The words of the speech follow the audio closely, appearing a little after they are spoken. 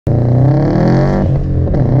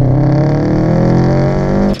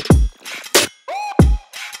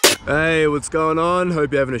what's going on?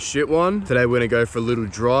 Hope you're having a shit one. Today we're gonna go for a little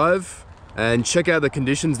drive and check out the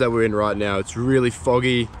conditions that we're in right now. It's really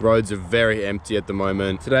foggy, roads are very empty at the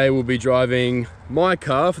moment. Today we'll be driving my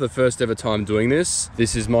car for the first ever time doing this.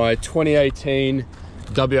 This is my 2018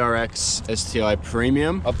 WRX STI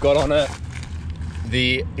Premium. I've got on it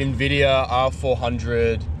the NVIDIA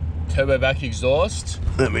R400 turbo back exhaust.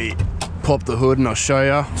 Let me pop the hood and I'll show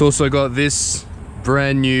you. It's also got this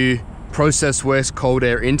brand new Process West cold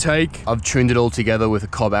air intake. I've tuned it all together with a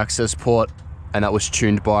Cobb access port, and that was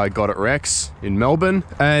tuned by Godox in Melbourne.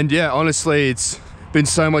 And yeah, honestly, it's been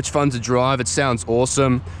so much fun to drive. It sounds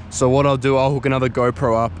awesome. So what I'll do, I'll hook another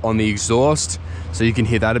GoPro up on the exhaust so you can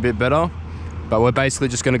hear that a bit better. But we're basically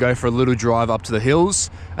just gonna go for a little drive up to the hills,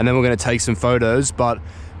 and then we're gonna take some photos. But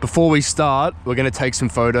before we start, we're gonna take some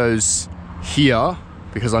photos here,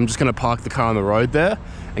 because I'm just gonna park the car on the road there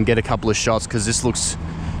and get a couple of shots, because this looks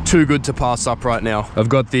too good to pass up right now. I've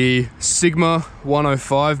got the Sigma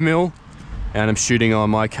 105mm, and I'm shooting on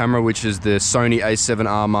my camera, which is the Sony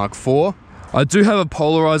A7R Mark IV. I do have a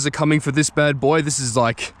polarizer coming for this bad boy. This is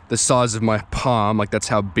like the size of my palm, like that's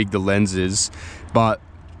how big the lens is. But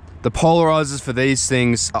the polarizers for these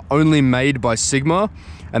things are only made by Sigma,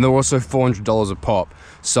 and they're also $400 a pop.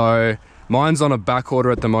 So mine's on a back order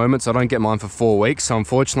at the moment, so I don't get mine for 4 weeks. So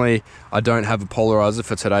unfortunately, I don't have a polarizer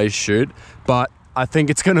for today's shoot, but I think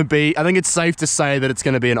it's safe to say that it's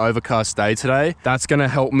gonna be an overcast day today. That's gonna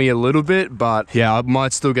help me a little bit, but yeah, I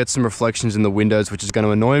might still get some reflections in the windows, which is gonna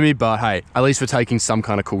annoy me, but hey, at least we're taking some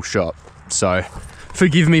kind of cool shot. So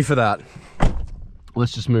forgive me for that.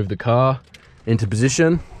 Let's just move the car into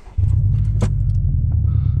position.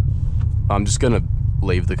 I'm just gonna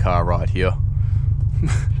leave the car right here.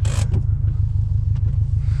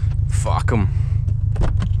 Fuck 'em.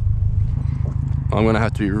 I'm gonna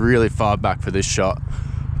have to be really far back for this shot.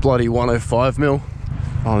 Bloody 105mm.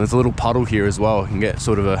 Oh, there's a little puddle here as well. You can get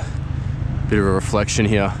sort of a bit of a reflection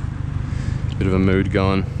here. Bit of a mood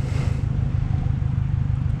going.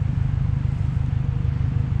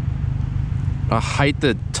 I hate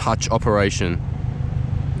the touch operation.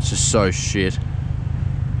 It's just so shit.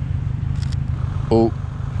 Oh.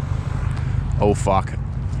 Oh fuck.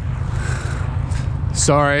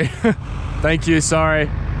 Sorry. Thank you, sorry.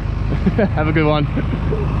 Have a good one.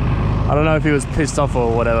 I don't know if he was pissed off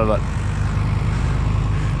or whatever, but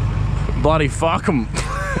bloody fuck him.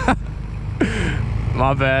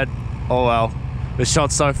 My bad. Oh well. The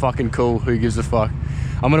shot's so fucking cool. Who gives a fuck?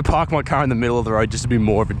 I'm gonna park my car in the middle of the road just to be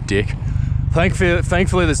more of a dick.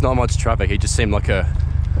 Thankfully there's not much traffic. He just seemed like a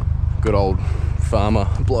good old farmer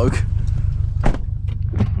bloke.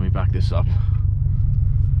 Let me back this up.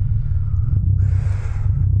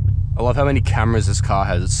 I love how many cameras this car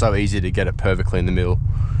has. It's so easy to get it perfectly in the middle.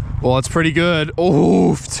 Well, it's pretty good.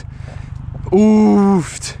 Oofed.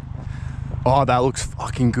 Oofed. Oh, that looks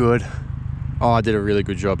fucking good. Oh, I did a really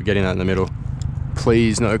good job of getting that in the middle.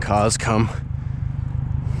 Please, no cars come.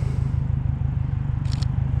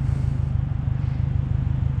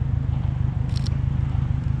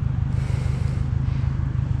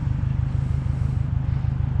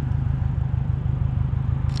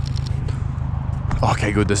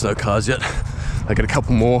 Okay, good, there's no cars yet. I got a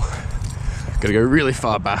couple more. Gotta go really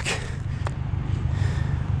far back.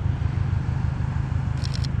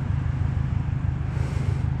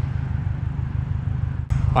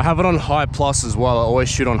 I have it on high plus as well. I always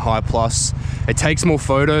shoot on high plus. It takes more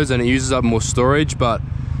photos and it uses up more storage, but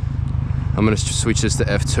I'm gonna switch this to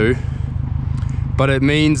F2. But it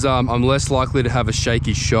means I'm less likely to have a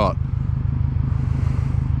shaky shot.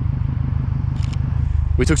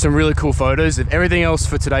 We took some really cool photos. If everything else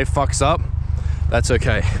for today fucks up, that's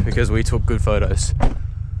okay, because we took good photos.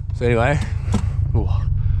 So anyway,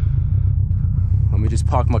 let me just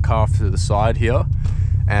park my car off to the side here,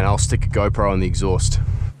 and I'll stick a GoPro on the exhaust.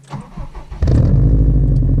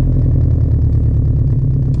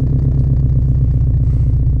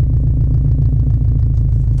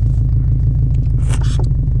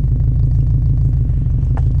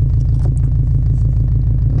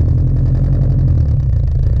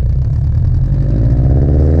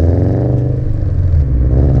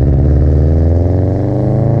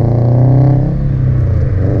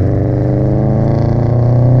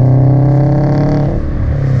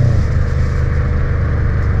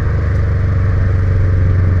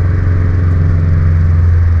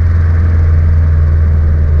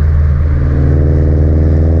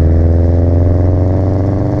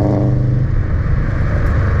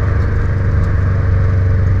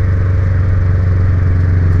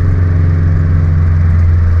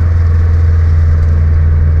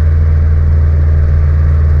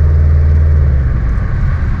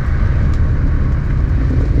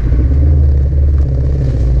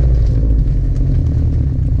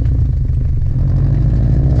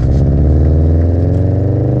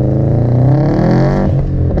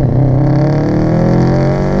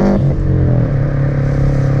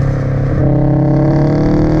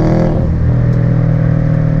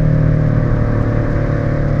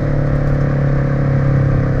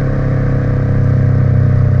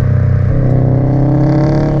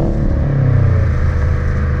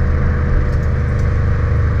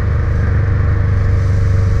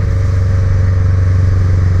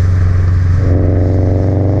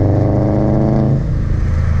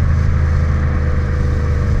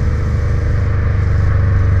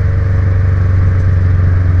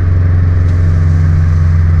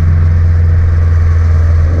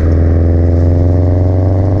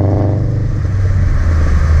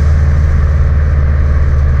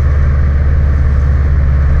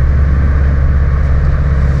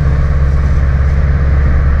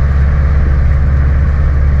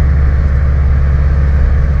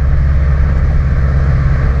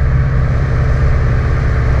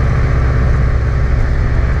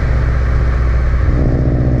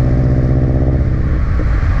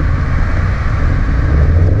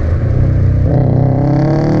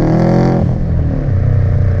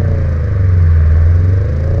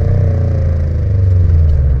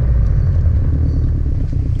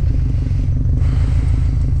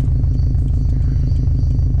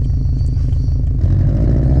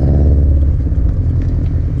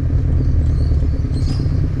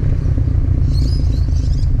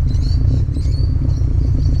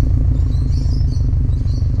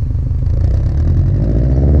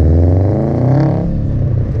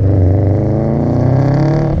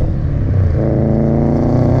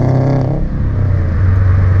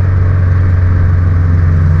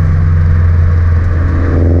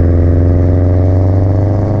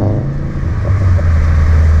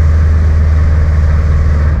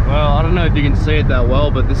 it that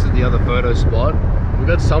well, but this is the other photo spot. We've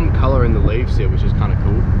got some color in the leaves here, which is kind of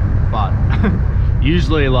cool. But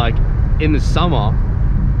usually like in the summer,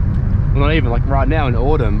 well, not even, like right now in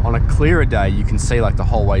autumn, on a clearer day, you can see like the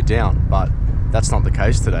whole way down, but that's not the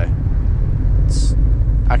case today. It's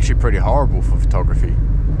actually pretty horrible for photography.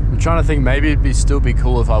 I'm trying to think, maybe it'd still be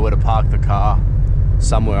cool if I were to park the car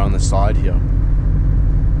somewhere on the side here.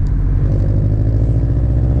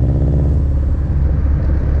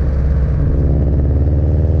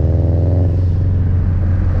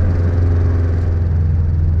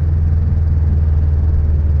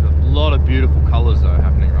 Beautiful colors though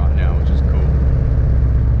happening right now, which is cool.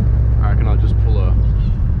 I reckon I'll just pull a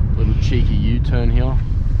little cheeky U-turn here.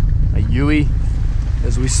 A U-ey,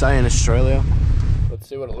 as we say in Australia. Let's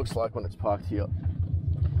see what it looks like when it's parked here.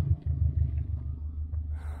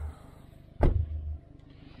 A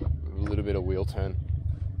little bit of wheel turn.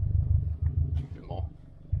 A bit more.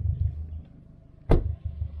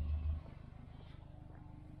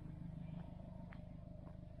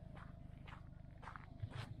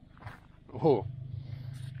 Oh,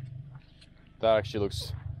 that actually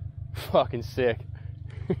looks fucking sick.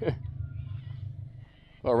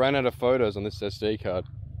 I ran out of photos on this SD card.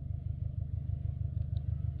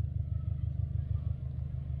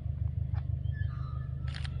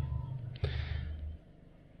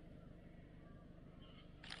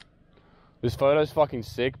 This photo's fucking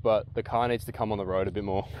sick, but the car needs to come on the road a bit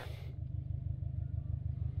more.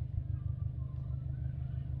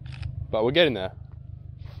 But we're getting there.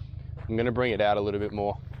 I'm gonna bring it out a little bit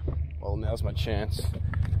more. Well, now's my chance.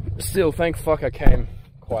 Still, thank fuck I came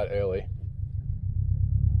quite early.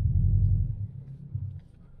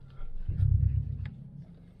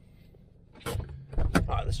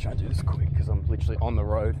 Alright, let's try and do this quick because I'm literally on the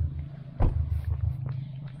road.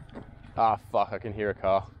 Ah, fuck, I can hear a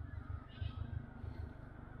car.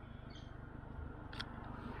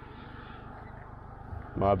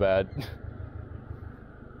 My bad.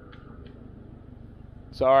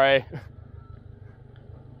 Sorry.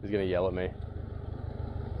 He's gonna yell at me.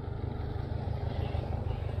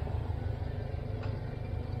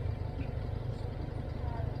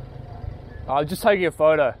 I'm just taking a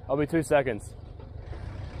photo. I'll be 2 seconds.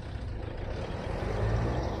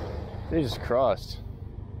 Jesus Christ.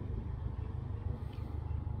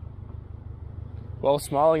 Well,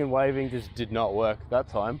 smiling and waving just did not work that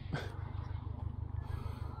time.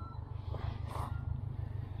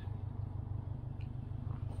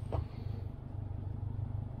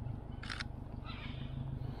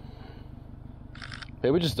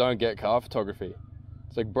 People just don't get car photography.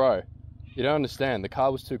 It's like, bro, you don't understand. The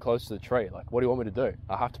car was too close to the tree. Like, what do you want me to do?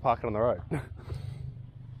 I have to park it on the road.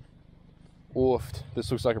 Oofed. This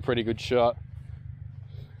looks like a pretty good shot.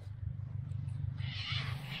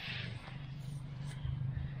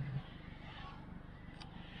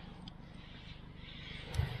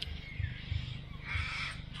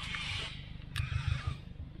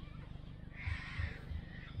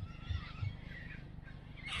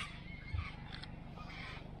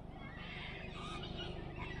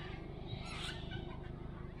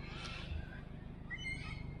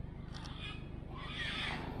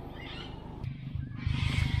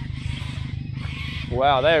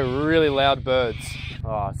 Wow, they're really loud birds.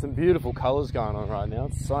 Oh, some beautiful colours going on right now.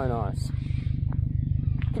 It's so nice.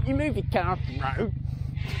 Can you move your car off the road?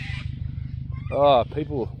 Oh,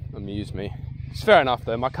 people amuse me. It's fair enough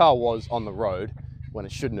though. My car was on the road when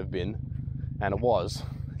it shouldn't have been, and it was.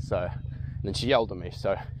 So, and then she yelled at me.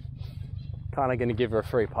 So, kind of going to give her a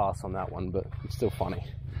free pass on that one, but it's still funny.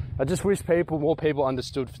 I just wish more people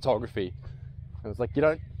understood photography. I was like, you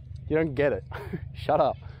don't get it. Shut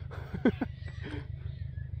up.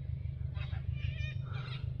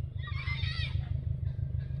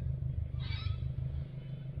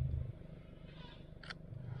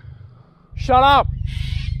 Shut up!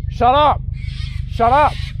 Shut up! Shut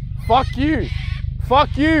up! Fuck you!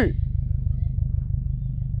 Fuck you!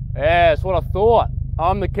 Yeah, that's what I thought.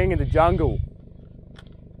 I'm the king of the jungle.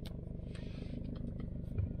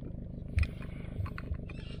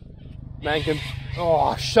 Man,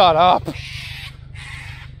 oh, shut up!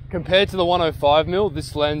 Compared to the 105mm,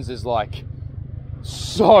 this lens is like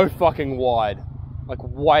so fucking wide. Like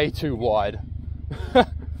way too wide. The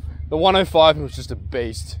 105mm was just a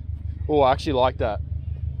beast. Oh, I actually like that,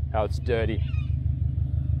 how it's dirty.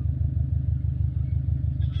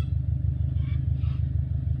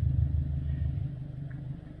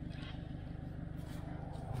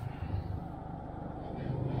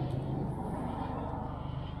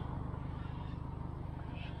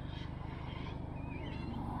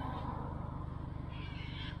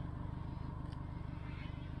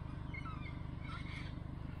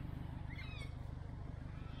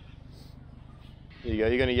 There you go,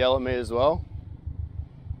 you're gonna yell at me as well?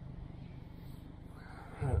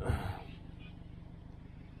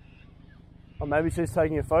 Or maybe she's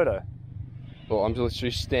taking a photo. Well, I'm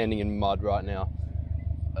literally standing in mud right now.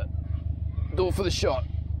 Door for the shot.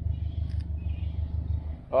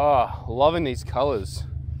 Oh, loving these colors.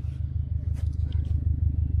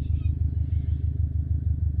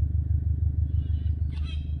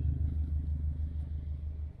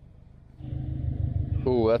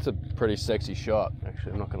 Ooh, that's a pretty sexy shot,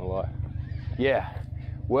 actually, I'm not gonna lie. Yeah,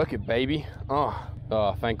 work it, baby. Oh,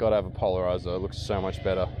 thank God I have a polarizer, it looks so much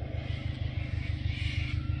better.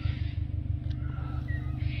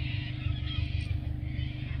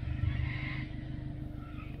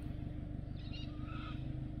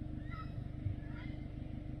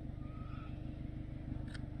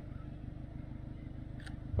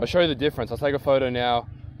 I'll show you the difference. I'll take a photo now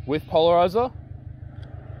with polarizer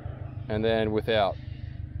and then without.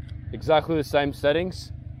 Exactly the same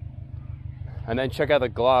settings. And then check out the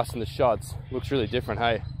glass in the shots. Looks really different,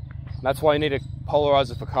 hey? And that's why you need a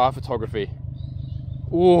polarizer for car photography.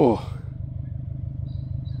 Ooh.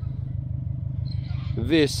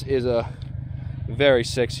 This is a very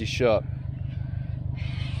sexy shot.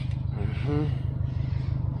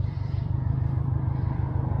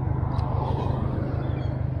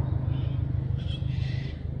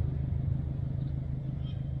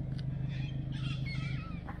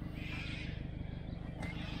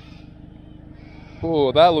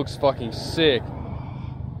 Oh, that looks fucking sick.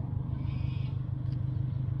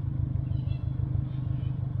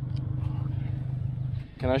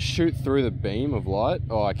 Can I shoot through the beam of light?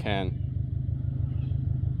 Oh, I can.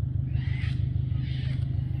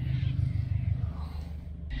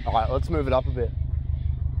 All right, let's move it up a bit.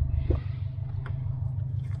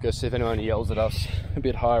 Go see if anyone yells at us a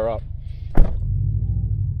bit higher up.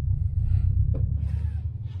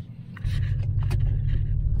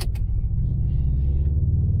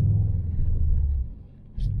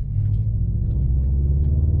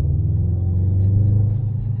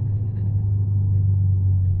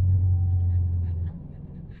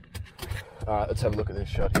 All right, let's have a look at this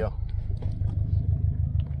shot here.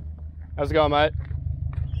 How's it going, mate?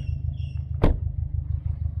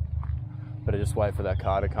 Better just wait for that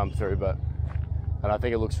car to come through, and I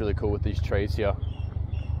think it looks really cool with these trees here.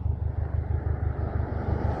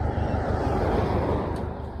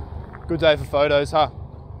 Good day for photos, huh?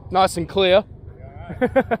 Nice and clear.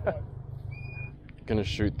 Gonna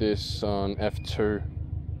shoot this on f2.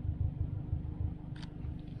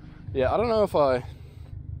 Yeah, I don't know if I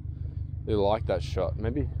really like that shot.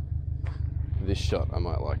 Maybe this shot I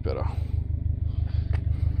might like better.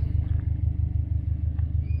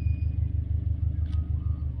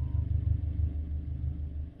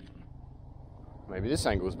 Maybe this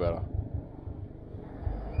angle is better.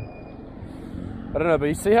 I don't know, but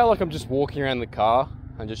you see how like I'm just walking around the car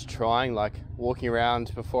and just trying, like walking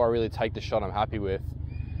around before I really take the shot I'm happy with.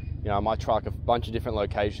 You know, I might try like a bunch of different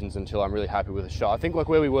locations until I'm really happy with a shot. I think like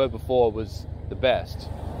where we were before was the best.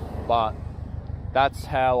 But that's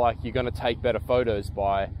how like you're gonna take better photos,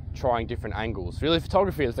 by trying different angles. Really,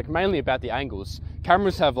 photography is like mainly about the angles.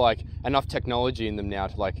 Cameras have like enough technology in them now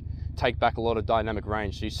to like take back a lot of dynamic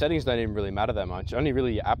range. So your settings don't even really matter that much. Only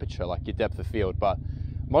really your aperture, like your depth of field. But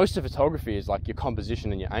most of photography is like your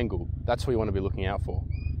composition and your angle. That's what you want to be looking out for.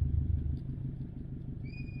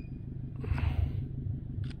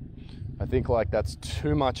 I think like that's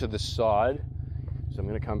too much of the side. So I'm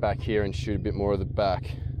gonna come back here and shoot a bit more of the back.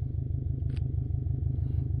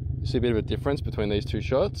 See a bit of a difference between these two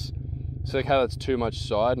shots? See like how that's too much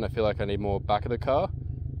side, and I feel like I need more back of the car.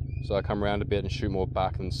 So I come around a bit and shoot more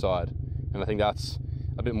back than side. And I think that's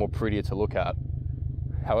a bit more prettier to look at.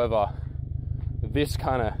 However, this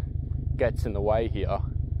kind of gets in the way here.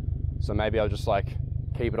 So maybe I'll just like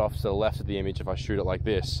keep it off to the left of the image if I shoot it like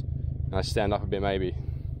this. And I stand up a bit maybe.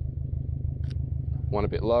 One a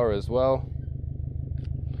bit lower as well.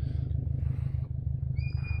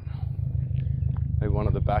 Maybe one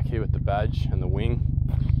at the back here with the badge and the wing.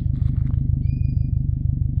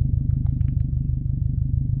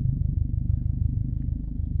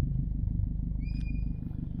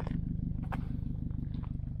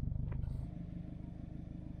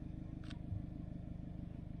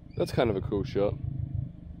 That's kind of a cool shot.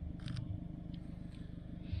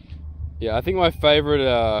 Yeah, I think my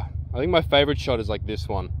favorite shot is like this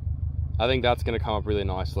one. I think that's going to come up really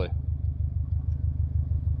nicely.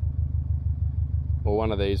 Or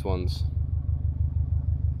one of these ones.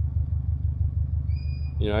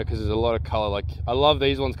 You know, because there's a lot of color. Like, I love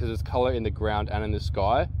these ones because there's color in the ground and in the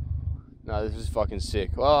sky. No, this is fucking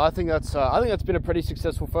sick. Well, I think that's been a pretty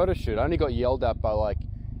successful photo shoot. I only got yelled at by like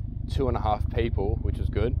 2.5 people, which was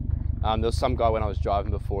good. There was some guy when I was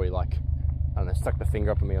driving before, he like, I don't know, stuck the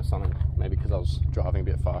finger up at me or something. Maybe because I was driving a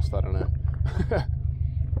bit fast, I don't know.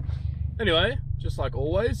 Anyway, just like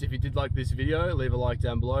always, if you did like this video, leave a like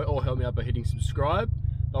down below or help me out by hitting subscribe.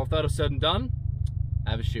 But with that all said and done,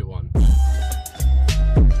 have a shit one.